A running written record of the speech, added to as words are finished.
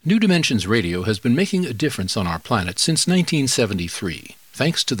New Dimensions Radio has been making a difference on our planet since 1973,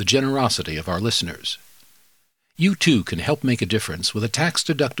 thanks to the generosity of our listeners. You too can help make a difference with a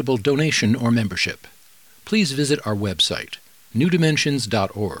tax-deductible donation or membership. Please visit our website,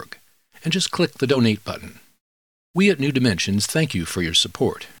 newdimensions.org, and just click the Donate button. We at New Dimensions thank you for your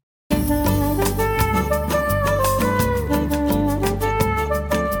support.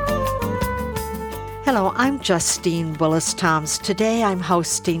 Hello, I'm Justine Willis-Toms. Today I'm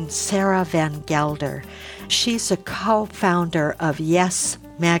hosting Sarah van Gelder. She's a co-founder of Yes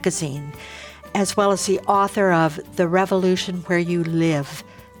magazine, as well as the author of The Revolution Where You Live,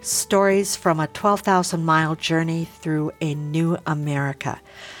 Stories from a 12,000-Mile Journey Through a New America.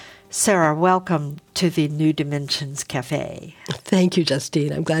 Sarah, welcome to the New Dimensions Cafe. Thank you,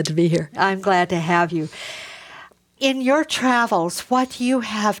 Justine. I'm glad to be here. I'm glad to have you. In your travels, what you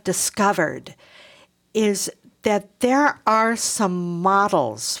have discovered is that there are some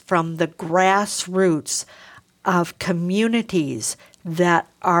models from the grassroots of communities that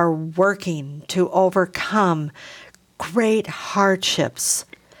are working to overcome great hardships.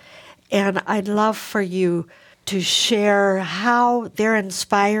 And I'd love for you to share how they're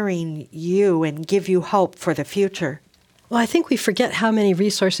inspiring you and give you hope for the future. Well, I think we forget how many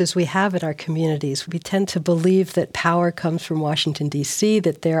resources we have in our communities. We tend to believe that power comes from Washington, D.C.,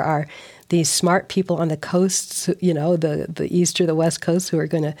 that there are these smart people on the coasts, you know, the East or the West Coast, who are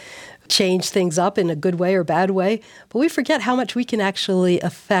going to change things up in a good way or bad way. But we forget how much we can actually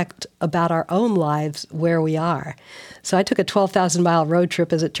affect about our own lives where we are. So I took a 12,000-mile road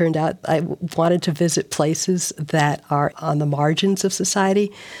trip, as it turned out. I wanted to visit places that are on the margins of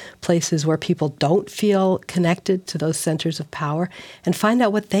society, places where people don't feel connected to those centers of power, and find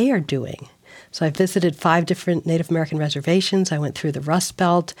out what they are doing. So I visited 5 different Native American reservations. I went through the Rust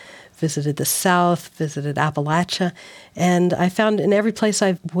Belt, visited the South, visited Appalachia, and I found in every place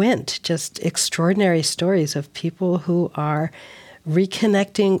I went just extraordinary stories of people who are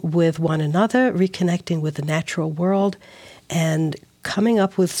reconnecting with one another, reconnecting with the natural world, and coming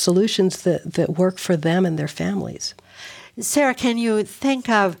up with solutions that work for them and their families. Sarah, can you think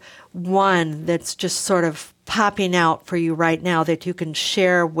of one that's just sort of popping out for you right now that you can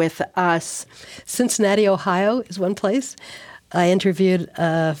share with us? Cincinnati, Ohio is one place. I interviewed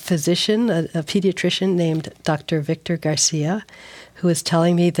a physician, a pediatrician named Dr. Victor Garcia, who was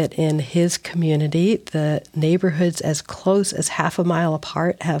telling me that in his community, the neighborhoods as close as half a mile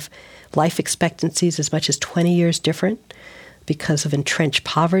apart have life expectancies as much as 20 years different because of entrenched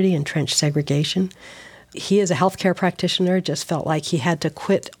poverty, entrenched segregation. He, as a healthcare practitioner, just felt like he had to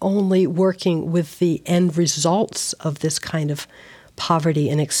quit only working with the end results of this kind of poverty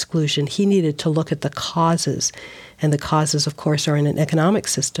and exclusion. He needed to look at the causes. And the causes, of course, are in an economic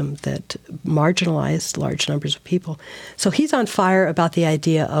system that marginalized large numbers of people. So he's on fire about the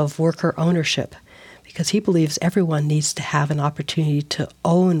idea of worker ownership, because he believes everyone needs to have an opportunity to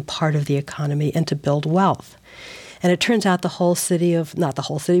own part of the economy and to build wealth. And it turns out the whole city of, not the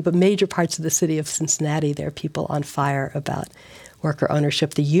whole city, but major parts of the city of Cincinnati, there are people on fire about worker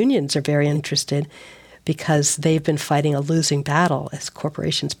ownership. The unions are very interested because they've been fighting a losing battle as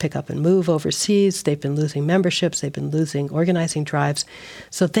corporations pick up and move overseas. They've been losing memberships. They've been losing organizing drives.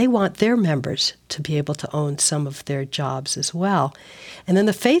 So they want their members to be able to own some of their jobs as well. And then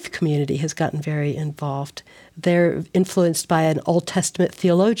the faith community has gotten very involved. They're influenced by an Old Testament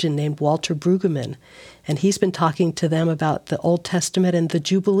theologian named Walter Brueggemann, and he's been talking to them about the Old Testament and the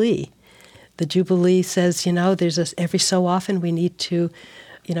Jubilee. The Jubilee says, there's every so often we need to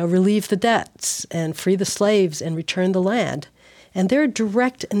relieve the debts and free the slaves and return the land. And there are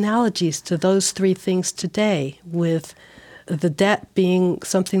direct analogies to those 3 things today, with the debt being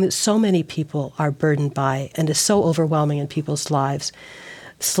something that so many people are burdened by and is so overwhelming in people's lives.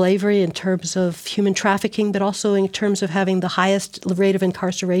 Slavery in terms of human trafficking, but also in terms of having the highest rate of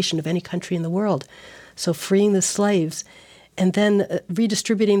incarceration of any country in the world. So freeing the slaves. And then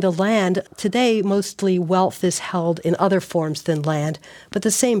redistributing the land. Today, mostly wealth is held in other forms than land, but the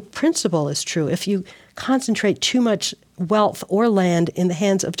same principle is true. If you concentrate too much wealth or land in the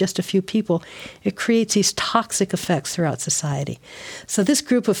hands of just a few people, it creates these toxic effects throughout society. So this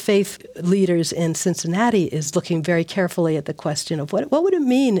group of faith leaders in Cincinnati is looking very carefully at the question of what would it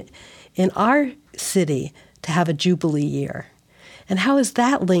mean in our city to have a Jubilee year? And how is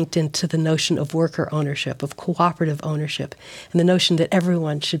that linked into the notion of worker ownership, of cooperative ownership, and the notion that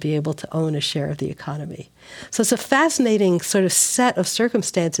everyone should be able to own a share of the economy? So it's a fascinating sort of set of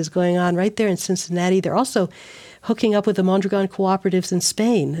circumstances going on right there in Cincinnati. They're also hooking up with the Mondragon cooperatives in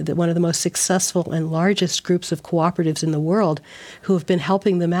Spain, one of the most successful and largest groups of cooperatives in the world, who have been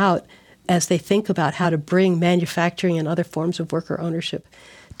helping them out as they think about how to bring manufacturing and other forms of worker ownership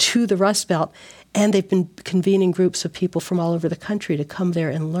to the Rust Belt. And they've been convening groups of people from all over the country to come there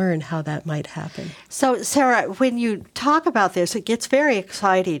and learn how that might happen. So, Sarah, when you talk about this, it gets very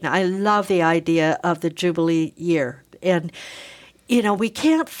exciting. I love the idea of the Jubilee year. And, you know, we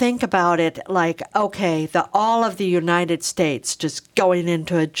can't think about it like, okay, all of the United States just going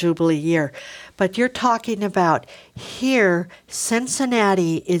into a Jubilee year. But you're talking about here,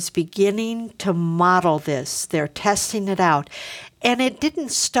 Cincinnati is beginning to model this. They're testing it out. And it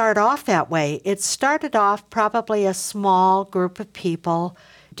didn't start off that way. It started off probably a small group of people.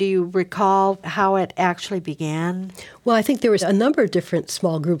 Do you recall how it actually began? Well, I think there was a number of different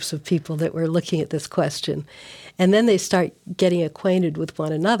small groups of people that were looking at this question. And then they start getting acquainted with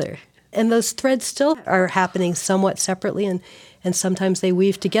one another. And those threads still are happening somewhat separately, and sometimes they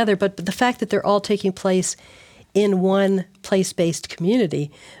weave together. But the fact that they're all taking place in one place-based community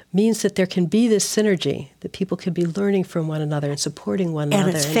means that there can be this synergy, that people can be learning from one another and supporting one another.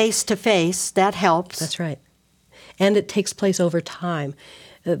 And it's face-to-face. That helps. That's right. And it takes place over time.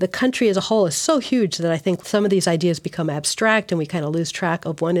 The country as a whole is so huge that I think some of these ideas become abstract and we kind of lose track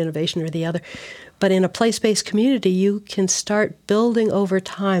of one innovation or the other. But in a place-based community, you can start building over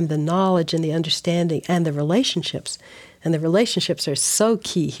time the knowledge and the understanding and the relationships. And the relationships are so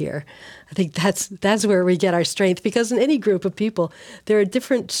key here. I think that's where we get our strength, because in any group of people, there are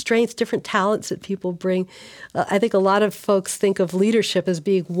different strengths, different talents that people bring. I think a lot of folks think of leadership as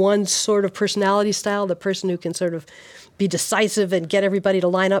being one sort of personality style, the person who can sort of be decisive and get everybody to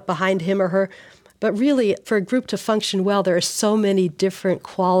line up behind him or her. But really, for a group to function well, there are so many different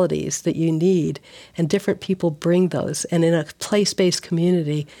qualities that you need, and different people bring those. And in a place-based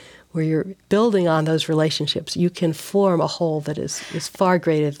community, where you're building on those relationships, you can form a whole that is far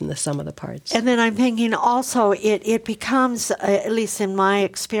greater than the sum of the parts. And then I'm thinking also it becomes, at least in my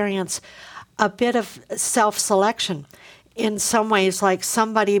experience, a bit of self-selection. In some ways, like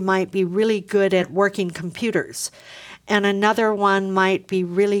somebody might be really good at working computers, and another one might be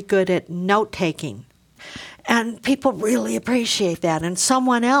really good at note-taking. And people really appreciate that. And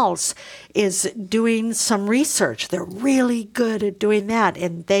someone else is doing some research. They're really good at doing that.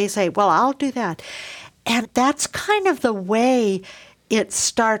 And they say, well, I'll do that. And that's kind of the way it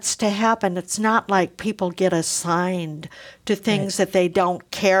starts to happen. It's not like people get assigned to things that they don't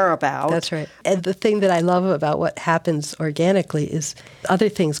care about. That's right. And the thing that I love about what happens organically is other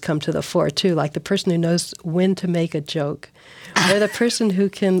things come to the fore, too, like the person who knows when to make a joke, or the person who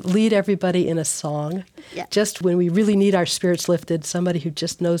can lead everybody in a song. Yeah. Just when we really need our spirits lifted, somebody who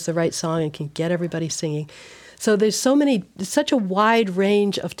just knows the right song and can get everybody singing. So there's such a wide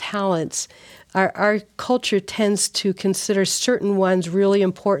range of talents. Our culture tends to consider certain ones really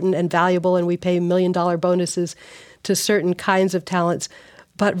important and valuable, and we pay $1 million bonuses to certain kinds of talents.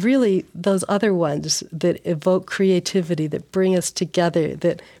 But really, those other ones that evoke creativity, that bring us together,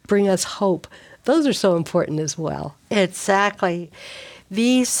 that bring us hope, those are so important as well. Exactly.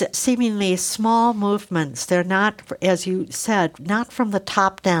 These seemingly small movements, they're not, as you said, not from the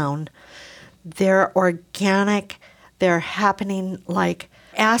top down. They're organic. They're happening like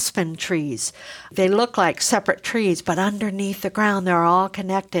aspen trees. They look like separate trees, but underneath the ground, they're all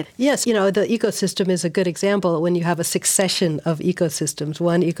connected. Yes, the ecosystem is a good example. When you have a succession of ecosystems,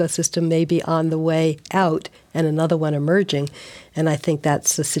 one ecosystem may be on the way out and another one emerging. And I think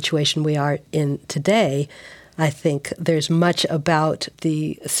that's the situation we are in today. I think there's much about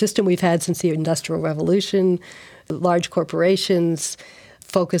the system we've had since the Industrial Revolution, large corporations,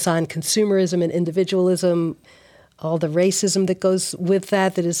 focus on consumerism and individualism, all the racism that goes with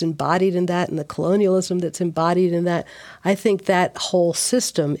that is embodied in that, and the colonialism that's embodied in that. I think that whole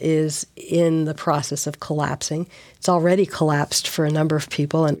system is in the process of collapsing. It's already collapsed for a number of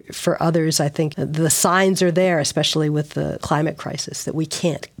people, and for others, I think the signs are there, especially with the climate crisis, that we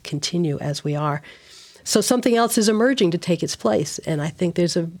can't continue as we are. So something else is emerging to take its place, and I think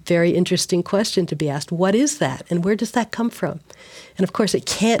there's a very interesting question to be asked. What is that, and where does that come from? And of course, it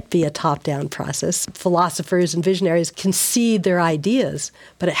can't be a top-down process. Philosophers and visionaries concede their ideas,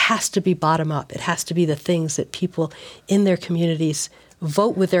 but it has to be bottom-up. It has to be the things that people in their communities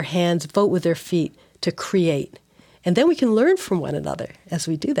vote with their hands, vote with their feet to create. And then we can learn from one another as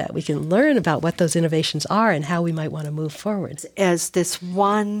we do that. We can learn about what those innovations are and how we might want to move forward. As this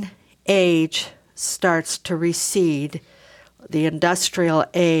one age starts to recede, the industrial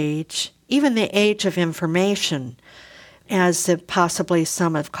age, even the age of information, as possibly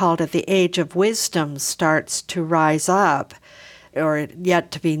some have called it, the age of wisdom starts to rise up, or yet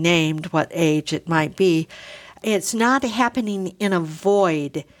to be named what age it might be. It's not happening in a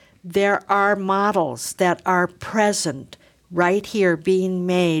void. There are models that are present right here, being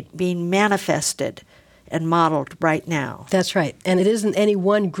made, being manifested. and modeled right now. That's right. And it isn't any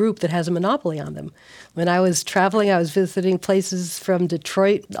one group that has a monopoly on them. When I was traveling, I was visiting places from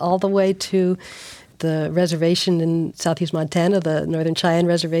Detroit all the way to the reservation in southeast Montana, the Northern Cheyenne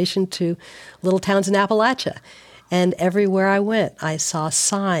Reservation, to little towns in Appalachia. And everywhere I went, I saw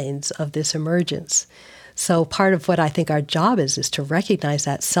signs of this emergence. So part of what I think our job is to recognize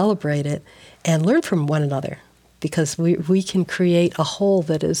that, celebrate it, and learn from one another, because we can create a whole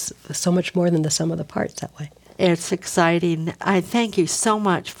that is so much more than the sum of the parts that way. It's exciting. I thank you so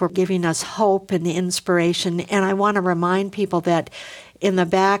much for giving us hope and inspiration. And I want to remind people that in the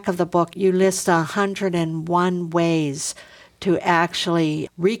back of the book, you list 101 ways to actually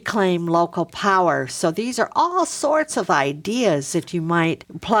reclaim local power. So these are all sorts of ideas that you might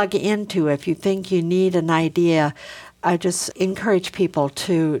plug into if you think you need an idea. I just encourage people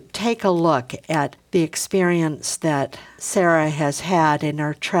to take a look at the experience that Sarah has had in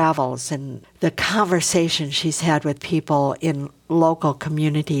her travels and the conversations she's had with people in local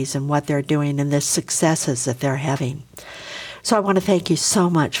communities and what they're doing and the successes that they're having. So I want to thank you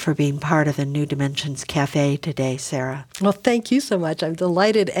so much for being part of the New Dimensions Cafe today, Sarah. Well, thank you so much. I'm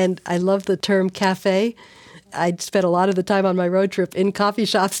delighted, and I love the term cafe. I spent a lot of the time on my road trip in coffee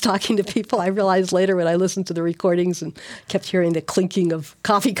shops talking to people. I realized later when I listened to the recordings and kept hearing the clinking of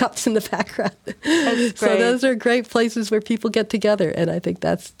coffee cups in the background. That's great. So those are great places where people get together, and I think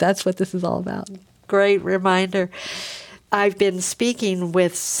that's what this is all about. Great reminder. I've been speaking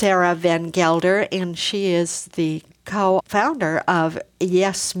with Sarah van Gelder, and she is the co-founder of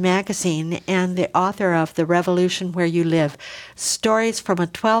Yes Magazine and the author of The Revolution Where You Live, Stories from a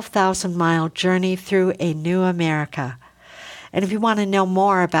 12,000-Mile Journey Through a New America. And if you want to know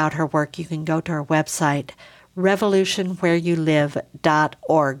more about her work, you can go to her website,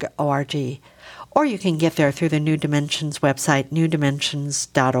 revolutionwhereyoulive.org, O-R-G. Or you can get there through the New Dimensions website,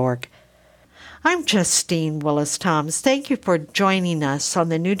 newdimensions.org. I'm Justine Willis-Toms. Thank you for joining us on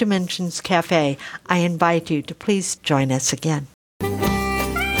the New Dimensions Cafe. I invite you to please join us again.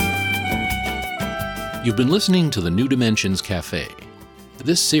 You've been listening to the New Dimensions Cafe.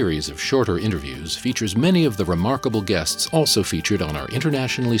 This series of shorter interviews features many of the remarkable guests also featured on our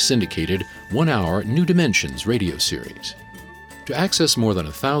internationally syndicated one-hour New Dimensions radio series. To access more than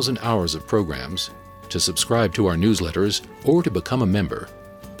 1,000 hours of programs, to subscribe to our newsletters, or to become a member,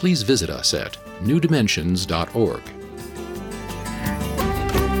 please visit us at newdimensions.org.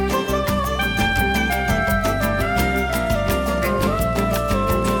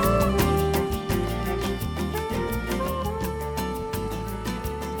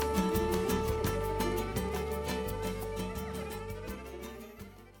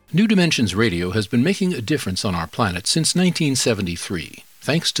 New Dimensions Radio has been making a difference on our planet since 1973,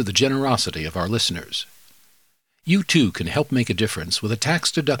 thanks to the generosity of our listeners. You too can help make a difference with a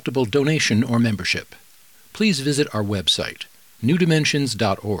tax-deductible donation or membership. Please visit our website,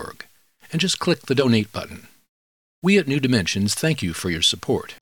 newdimensions.org, and just click the Donate button. We at New Dimensions thank you for your support.